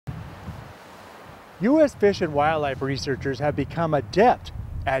U.S. Fish and Wildlife researchers have become adept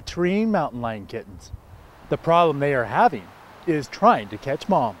at treeing mountain lion kittens. The problem they are having is trying to catch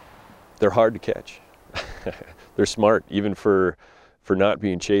mom. They're hard to catch. They're smart, even for not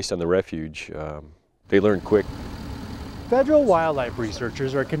being chased on the refuge. They learn quick. Federal wildlife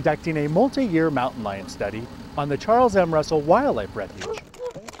researchers are conducting a multi-year mountain lion study on the Charles M. Russell Wildlife Refuge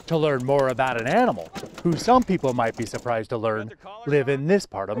to learn more about an animal who some people might be surprised to learn live in this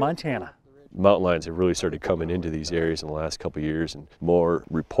part of Montana. Mountain lions have really started coming into these areas in the last couple of years, and more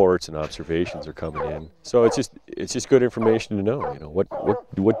reports and observations are coming in. So it's just good information to know. You know,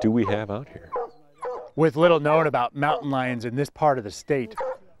 what do we have out here? With little known about mountain lions in this part of the state,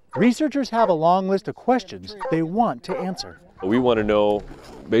 researchers have a long list of questions they want to answer. We want to know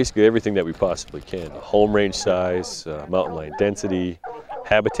basically everything that we possibly can: home range size, mountain lion density,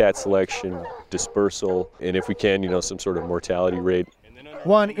 habitat selection, dispersal, and if we can, some sort of mortality rate.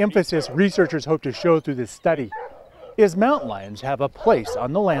 One emphasis researchers hope to show through this study is mountain lions have a place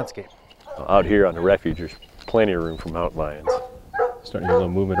on the landscape. Out here on the refuge, there's plenty of room for mountain lions. Starting to get a little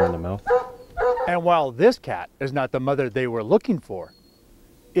movement around the mouth. And while this cat is not the mother they were looking for,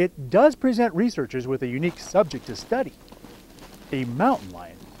 it does present researchers with a unique subject to study: a mountain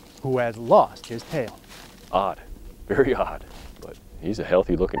lion who has lost his tail. Odd, very odd, but he's a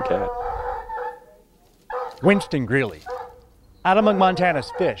healthy looking cat. Winston Greeley, out among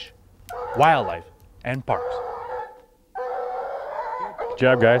Montana's fish, wildlife, and parks. Good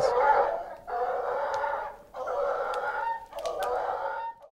job, guys.